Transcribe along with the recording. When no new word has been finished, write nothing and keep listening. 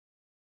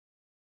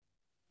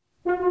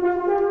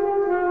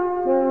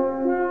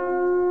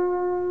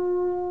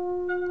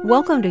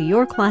Welcome to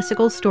Your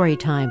Classical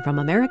Storytime from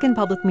American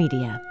Public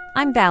Media.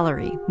 I'm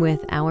Valerie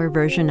with our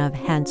version of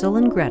Hansel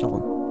and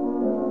Gretel.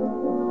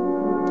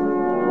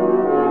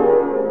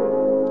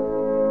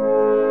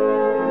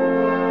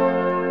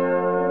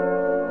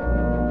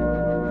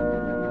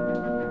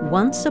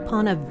 Once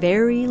upon a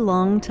very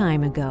long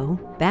time ago,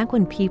 back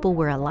when people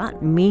were a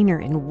lot meaner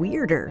and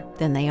weirder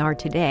than they are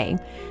today,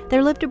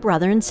 there lived a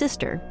brother and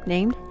sister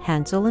named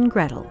Hansel and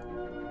Gretel.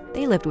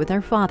 They lived with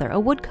their father, a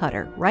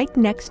woodcutter, right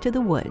next to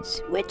the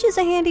woods, which is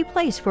a handy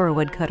place for a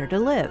woodcutter to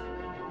live.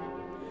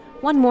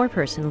 One more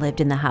person lived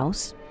in the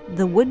house,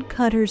 the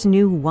woodcutter's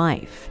new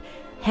wife,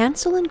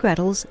 Hansel and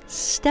Gretel's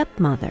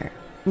stepmother.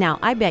 Now,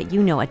 I bet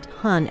you know a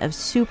ton of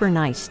super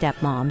nice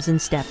stepmoms and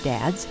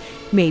stepdads.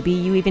 Maybe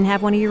you even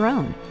have one of your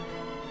own.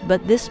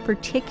 But this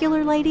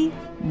particular lady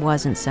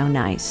wasn't so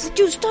nice. Would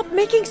you stop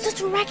making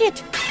such a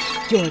racket?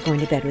 You're going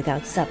to bed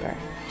without supper.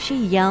 She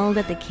yelled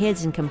at the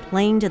kids and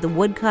complained to the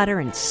woodcutter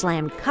and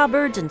slammed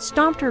cupboards and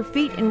stomped her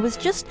feet and was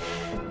just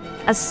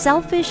a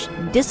selfish,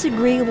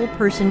 disagreeable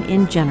person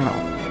in general.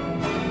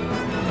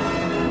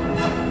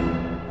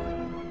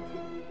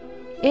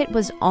 It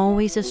was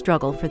always a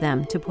struggle for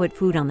them to put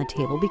food on the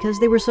table because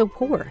they were so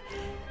poor.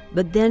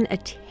 But then a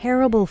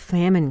terrible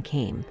famine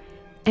came,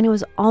 and it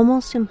was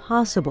almost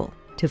impossible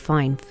to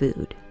find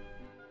food.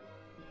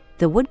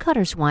 The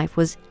woodcutter's wife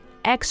was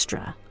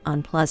extra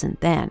unpleasant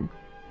then.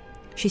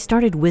 She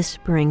started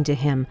whispering to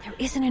him, "There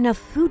isn't enough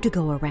food to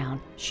go around,"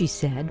 she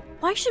said.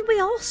 "Why should we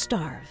all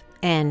starve?"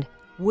 And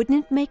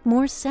wouldn't it make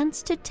more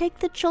sense to take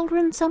the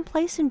children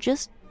someplace and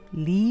just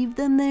leave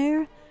them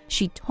there?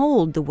 She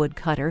told the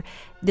woodcutter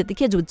that the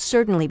kids would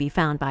certainly be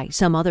found by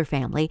some other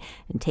family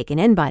and taken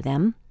in by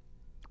them.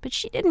 But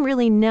she didn't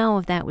really know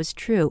if that was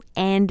true,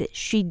 and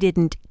she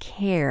didn't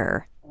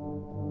care.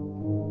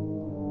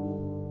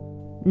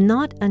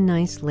 Not a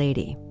nice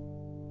lady.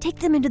 "Take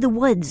them into the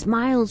woods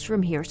miles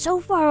from here,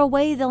 so far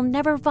away they'll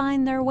never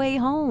find their way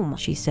home,"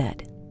 she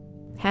said.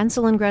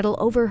 Hansel and Gretel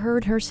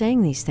overheard her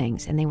saying these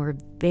things, and they were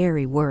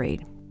very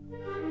worried.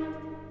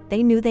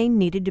 They knew they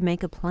needed to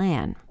make a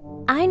plan.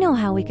 "I know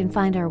how we can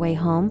find our way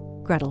home,"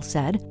 Gretel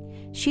said.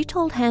 She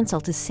told Hansel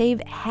to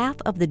save half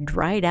of the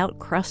dried-out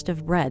crust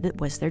of bread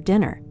that was their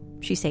dinner.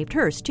 She saved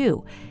hers,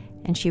 too,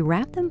 and she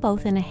wrapped them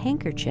both in a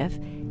handkerchief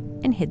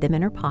and hid them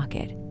in her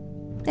pocket.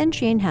 Then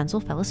she and Hansel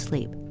fell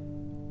asleep.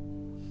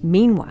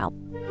 Meanwhile,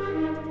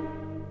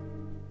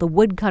 the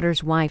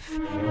woodcutter's wife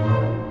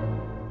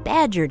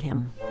badgered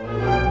him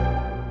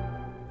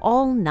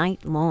all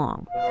night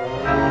long.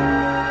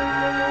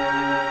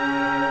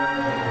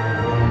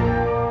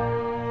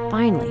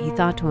 Finally, he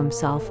thought to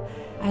himself,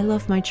 "I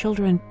love my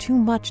children too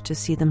much to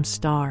see them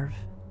starve.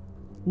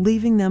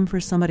 Leaving them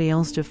for somebody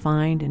else to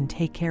find and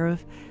take care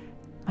of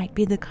might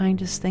be the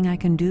kindest thing I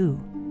can do."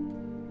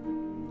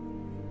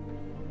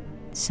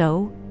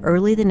 So,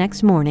 early the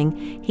next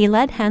morning, he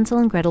led Hansel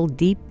and Gretel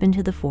deep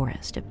into the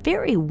forest, a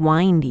very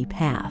windy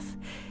path.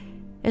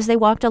 As they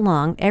walked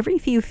along, every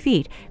few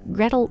feet,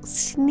 Gretel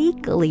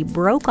sneakily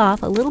broke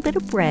off a little bit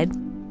of bread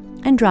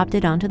and dropped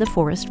it onto the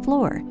forest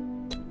floor,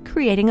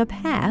 creating a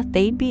path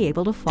they'd be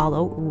able to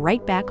follow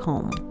right back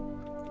home.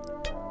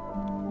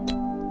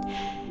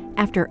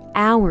 After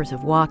hours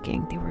of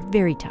walking, they were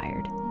very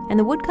tired, and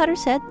the woodcutter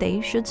said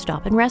they should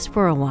stop and rest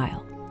for a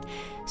while.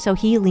 So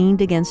he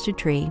leaned against a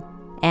tree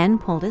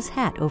and pulled his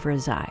hat over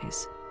his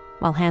eyes,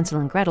 while Hansel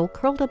and Gretel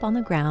curled up on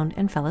the ground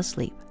and fell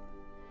asleep.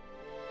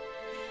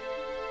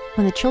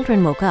 When the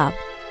children woke up,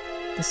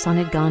 the sun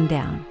had gone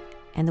down,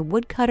 and the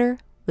woodcutter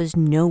was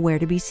nowhere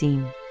to be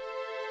seen.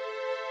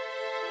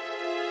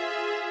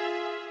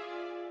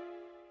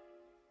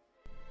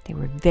 They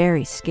were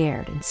very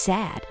scared and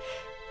sad,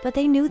 but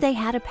they knew they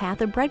had a path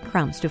of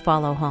breadcrumbs to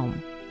follow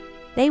home.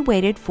 They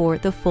waited for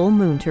the full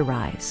moon to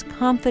rise,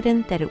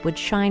 confident that it would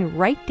shine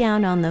right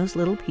down on those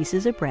little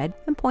pieces of bread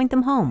and point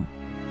them home.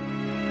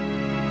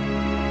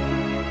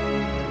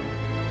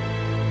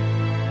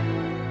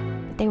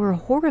 But they were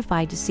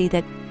horrified to see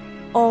that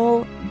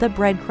all the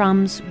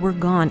breadcrumbs were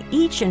gone.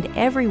 Each and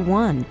every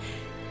one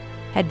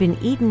had been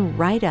eaten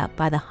right up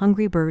by the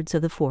hungry birds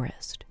of the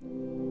forest.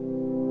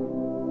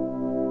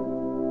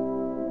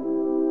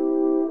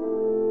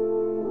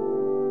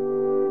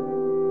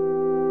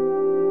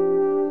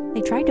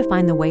 They tried to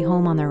find the way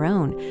home on their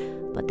own,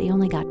 but they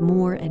only got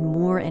more and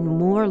more and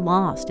more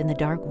lost in the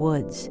dark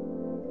woods.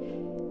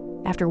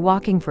 After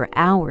walking for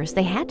hours,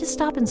 they had to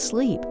stop and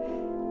sleep.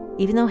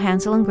 Even though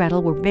Hansel and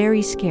Gretel were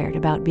very scared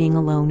about being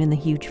alone in the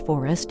huge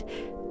forest,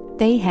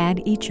 they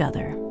had each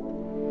other,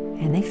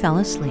 and they fell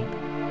asleep.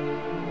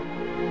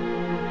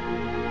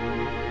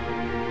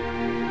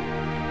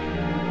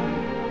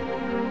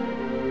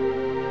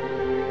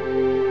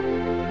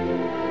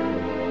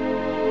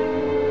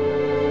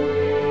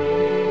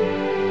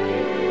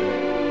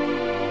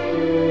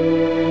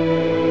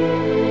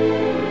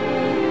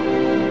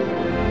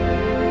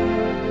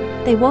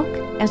 They woke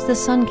as the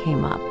sun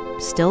came up,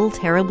 still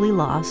terribly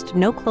lost,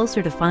 no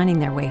closer to finding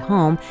their way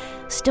home,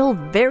 still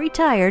very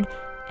tired,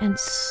 and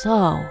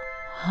so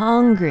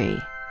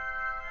hungry.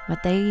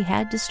 But they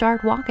had to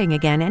start walking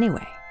again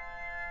anyway.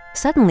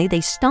 Suddenly,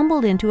 they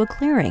stumbled into a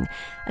clearing,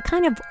 a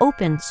kind of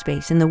open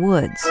space in the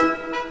woods.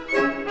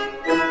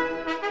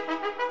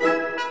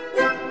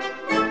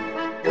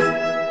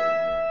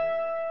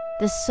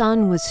 The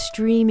sun was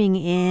streaming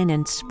in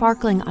and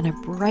sparkling on a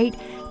bright,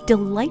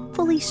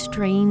 delightfully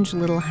strange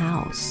little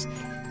house.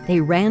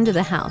 They ran to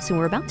the house and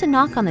were about to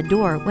knock on the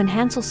door when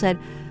Hansel said,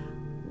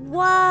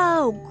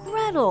 Whoa,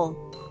 Gretel!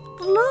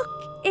 Look,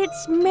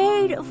 it's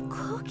made of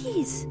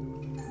cookies.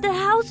 The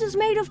house is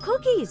made of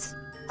cookies.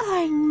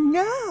 I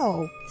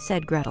know,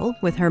 said Gretel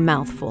with her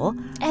mouth full.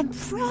 And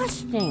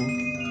frosting.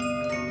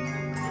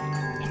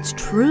 It's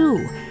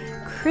true.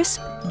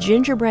 Crisp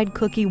gingerbread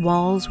cookie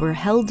walls were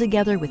held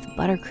together with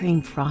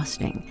buttercream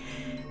frosting.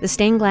 The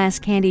stained glass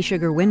candy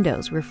sugar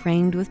windows were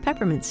framed with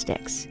peppermint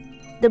sticks.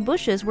 The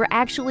bushes were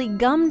actually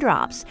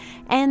gumdrops,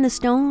 and the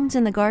stones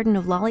in the garden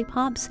of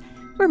lollipops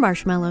were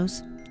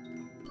marshmallows.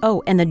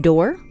 Oh, and the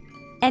door?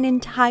 An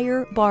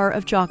entire bar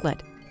of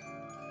chocolate.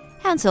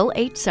 Hansel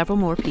ate several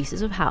more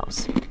pieces of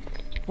house,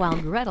 while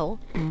Gretel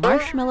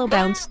marshmallow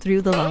bounced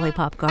through the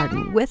lollipop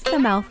garden with a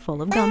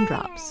mouthful of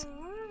gumdrops.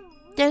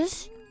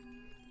 This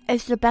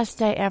is the best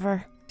day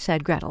ever,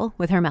 said Gretel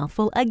with her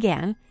mouthful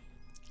again.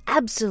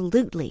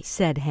 Absolutely,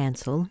 said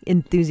Hansel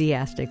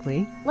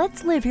enthusiastically.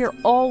 Let's live here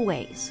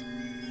always.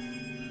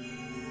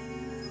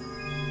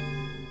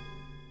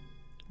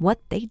 What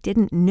they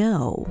didn't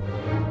know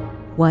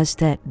was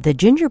that the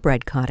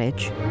gingerbread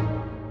cottage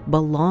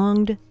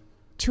belonged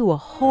to a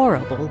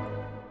horrible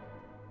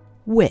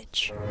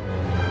witch.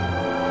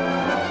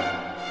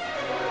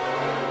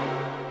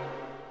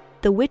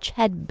 The witch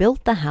had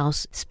built the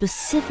house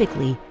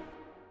specifically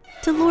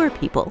to lure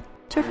people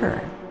to her.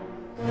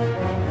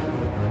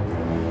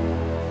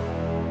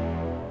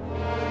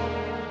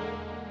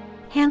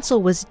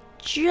 Hansel was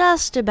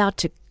just about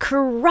to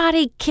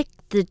karate kick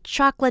the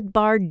chocolate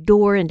bar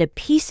door into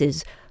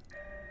pieces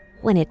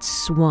when it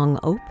swung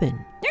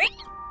open.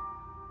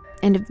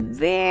 And a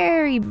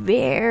very,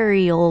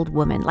 very old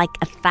woman, like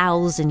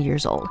 1,000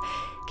 years old,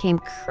 came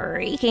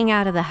creaking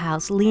out of the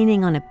house,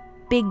 leaning on a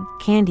big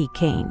candy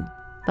cane.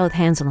 Both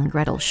Hansel and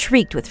Gretel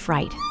shrieked with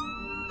fright.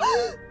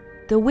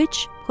 The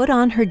witch put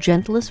on her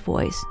gentlest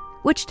voice,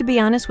 which, to be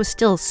honest, was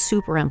still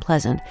super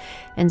unpleasant,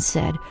 and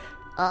said,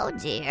 "Oh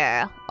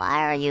dear,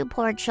 why are you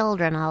poor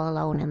children all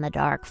alone in the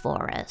dark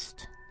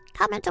forest?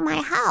 Come into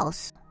my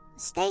house.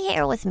 Stay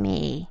here with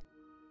me."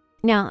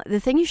 Now, the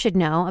thing you should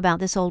know about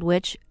this old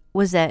witch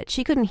was that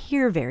she couldn't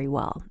hear very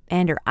well,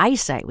 and her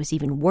eyesight was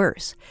even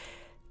worse.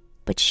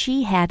 But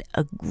she had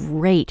a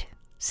great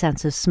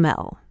sense of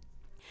smell.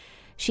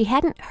 She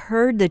hadn't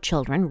heard the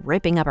children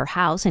ripping up her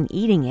house and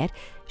eating it.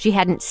 She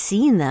hadn't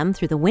seen them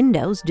through the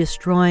windows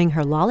destroying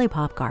her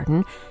lollipop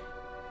garden.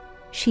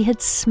 She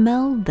had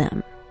smelled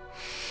them.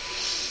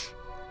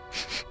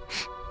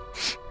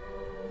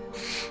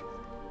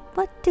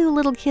 What do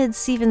little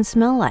kids even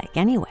smell like,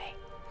 anyway?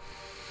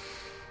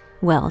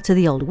 Well, to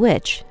the old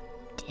witch,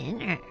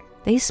 Dinner.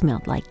 They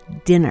smelled like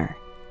dinner.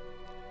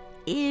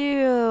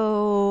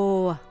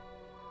 Ew.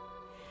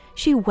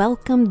 She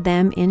welcomed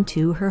them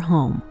into her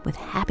home with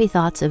happy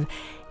thoughts of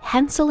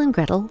Hansel and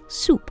Gretel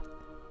soup.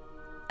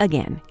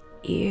 Again,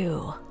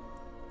 ew.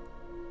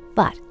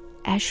 But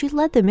as she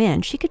led them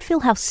in, she could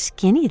feel how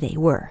skinny they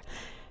were.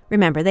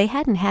 Remember, they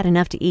hadn't had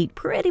enough to eat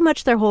pretty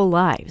much their whole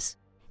lives.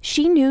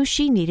 She knew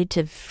she needed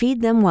to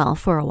feed them well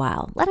for a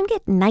while. Let them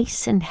get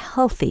nice and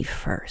healthy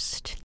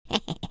first.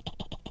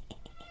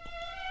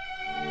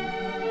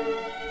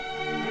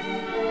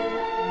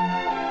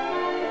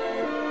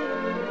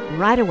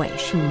 Right away,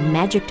 she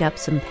magicked up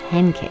some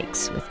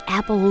pancakes with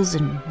apples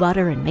and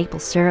butter and maple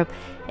syrup,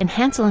 and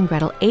Hansel and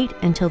Gretel ate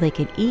until they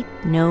could eat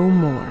no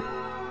more.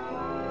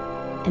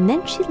 And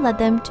then she led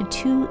them to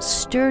 2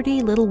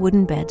 sturdy little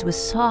wooden beds with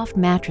soft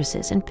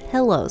mattresses and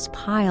pillows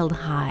piled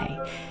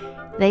high.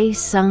 They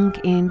sunk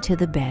into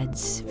the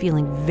beds,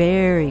 feeling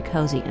very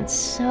cozy and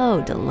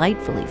so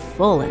delightfully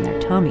full in their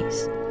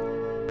tummies.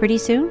 Pretty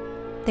soon,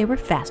 they were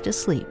fast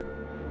asleep.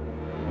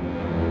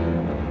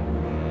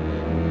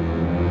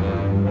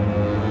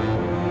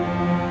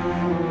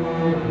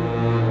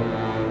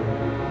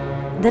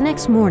 The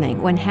next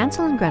morning, when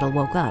Hansel and Gretel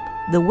woke up,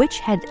 the witch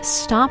had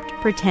stopped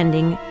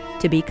pretending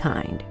to be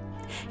kind.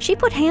 She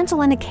put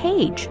Hansel in a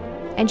cage,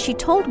 and she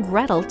told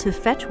Gretel to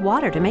fetch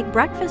water to make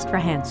breakfast for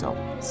Hansel.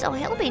 So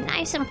he'll be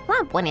nice and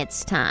plump when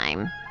it's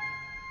time.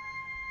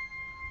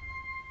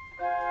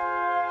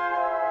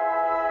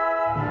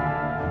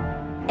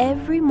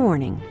 Every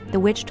morning, the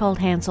witch told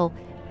Hansel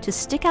to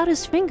stick out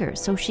his fingers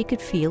so she could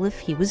feel if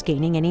he was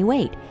gaining any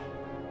weight.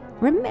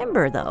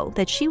 Remember, though,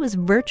 that she was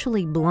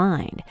virtually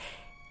blind.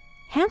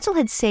 Hansel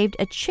had saved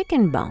a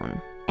chicken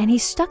bone, and he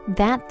stuck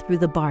that through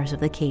the bars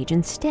of the cage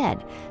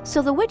instead,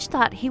 so the witch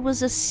thought he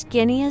was as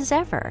skinny as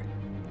ever.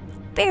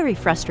 Very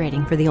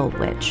frustrating for the old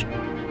witch.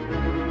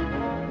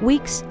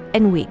 Weeks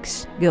and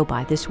weeks go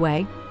by this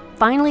way.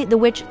 Finally, the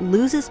witch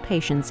loses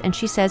patience, and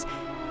she says,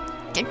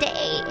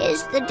 Today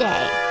is the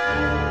day.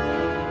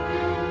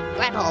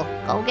 Gretel,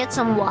 go get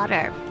some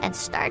water and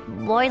start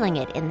boiling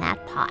it in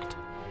that pot.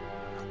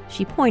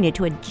 She pointed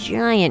to a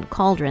giant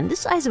cauldron the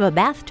size of a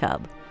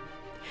bathtub.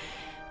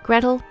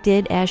 Gretel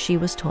did as she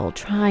was told,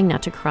 trying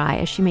not to cry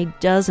as she made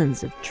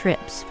dozens of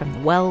trips from the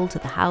well to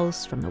the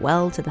house, from the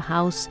well to the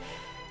house.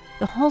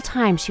 The whole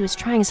time she was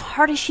trying as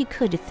hard as she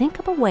could to think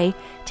of a way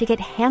to get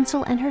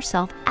Hansel and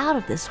herself out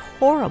of this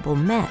horrible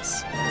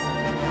mess.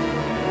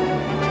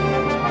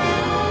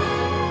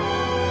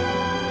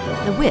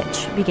 The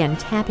witch began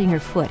tapping her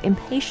foot,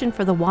 impatient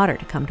for the water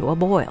to come to a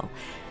boil.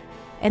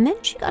 And then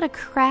she got a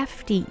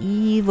crafty,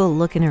 evil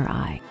look in her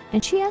eye,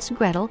 and she asked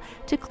Gretel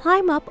to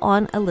climb up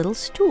on a little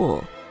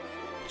stool.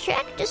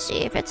 Check to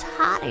see if it's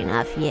hot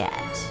enough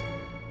yet.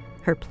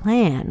 Her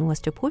plan was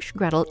to push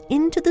Gretel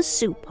into the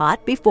soup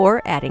pot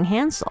before adding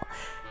Hansel.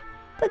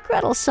 But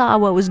Gretel saw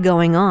what was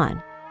going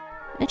on,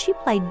 and she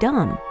played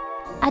dumb.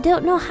 I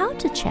don't know how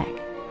to check.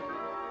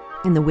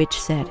 And the witch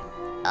said,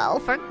 Oh,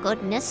 for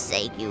goodness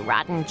sake, you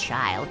rotten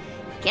child.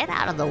 Get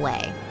out of the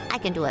way. I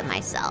can do it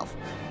myself.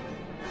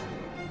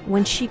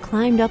 When she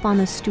climbed up on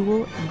the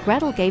stool,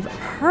 Gretel gave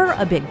her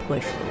a big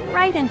push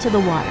right into the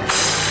water.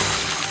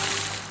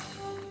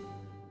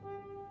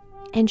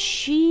 And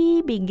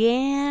she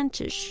began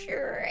to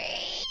shriek.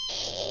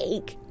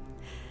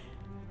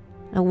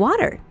 The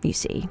water, you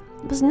see,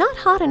 was not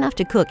hot enough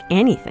to cook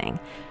anything.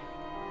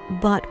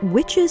 But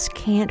witches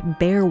can't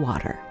bear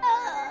water.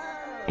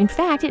 In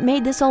fact, it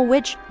made this old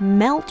witch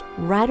melt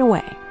right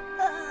away.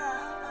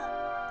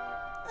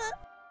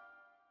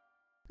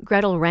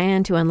 Gretel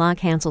ran to unlock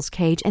Hansel's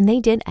cage, and they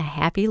did a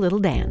happy little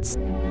dance.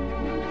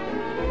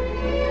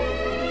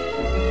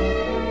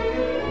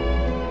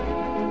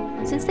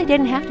 Since they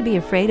didn't have to be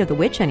afraid of the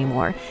witch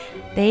anymore,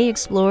 they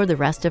explored the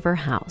rest of her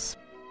house,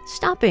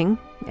 stopping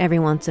every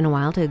once in a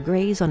while to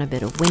graze on a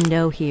bit of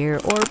window here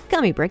or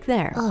gummy brick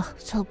there. Oh,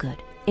 so good.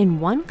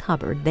 In one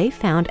cupboard, they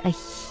found a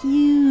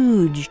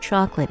huge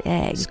chocolate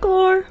egg.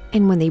 Score!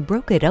 And when they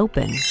broke it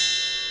open,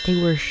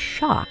 they were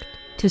shocked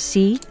to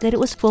see that it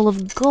was full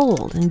of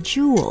gold and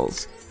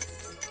jewels.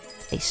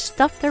 They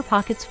stuffed their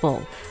pockets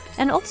full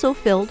and also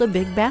filled a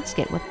big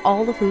basket with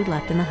all the food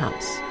left in the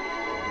house.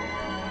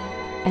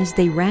 As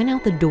they ran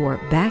out the door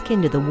back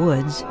into the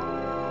woods,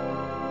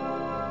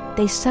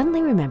 they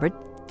suddenly remembered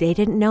they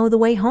didn't know the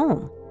way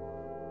home.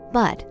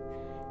 But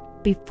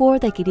before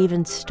they could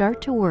even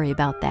start to worry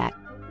about that,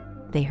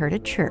 they heard a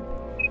chirp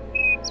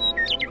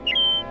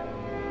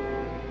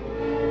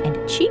and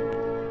a cheep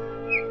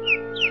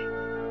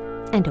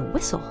and a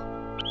whistle.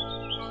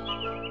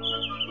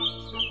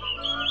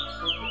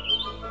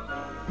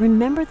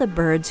 Remember the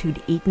birds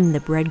who'd eaten the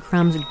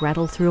breadcrumbs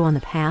Gretel threw on the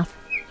path?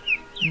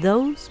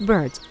 Those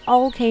birds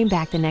all came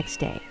back the next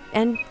day,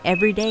 and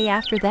every day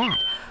after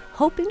that,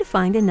 hoping to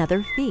find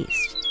another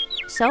feast.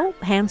 So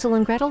Hansel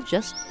and Gretel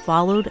just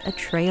followed a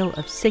trail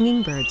of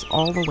singing birds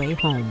all the way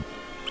home.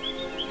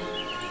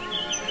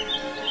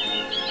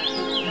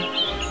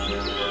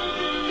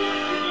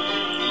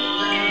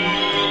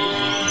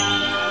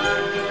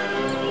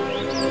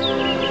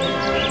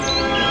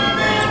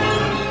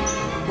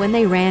 When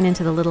they ran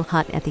into the little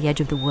hut at the edge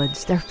of the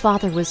woods, their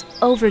father was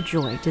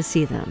overjoyed to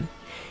see them.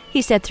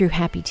 He said through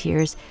happy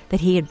tears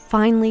that he had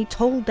finally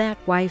told that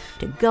wife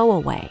to go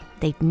away.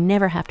 They'd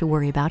never have to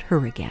worry about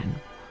her again.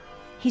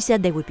 He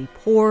said they would be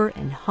poor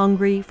and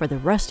hungry for the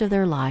rest of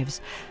their lives,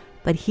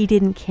 but he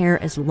didn't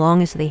care as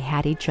long as they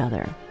had each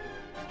other.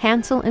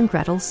 Hansel and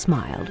Gretel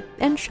smiled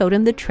and showed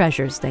him the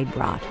treasures they'd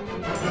brought.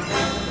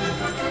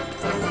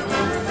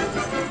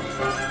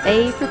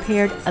 They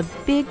prepared a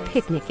big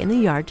picnic in the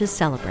yard to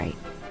celebrate,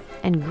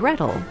 and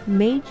Gretel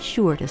made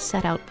sure to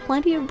set out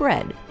plenty of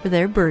bread for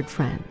their bird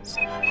friends.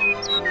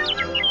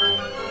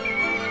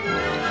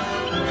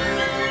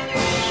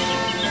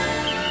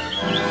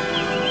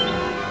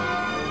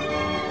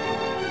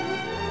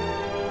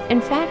 In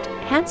fact,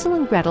 Hansel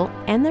and Gretel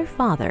and their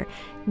father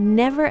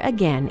never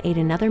again ate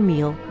another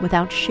meal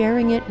without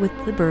sharing it with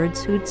the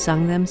birds who'd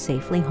sung them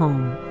safely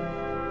home.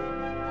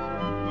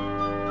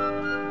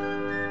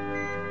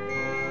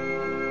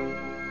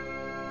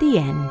 The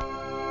end.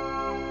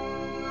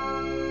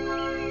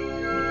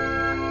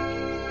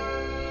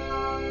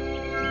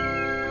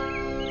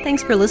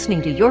 Thanks for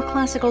listening to Your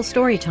Classical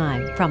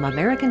Storytime from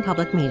American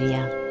Public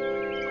Media.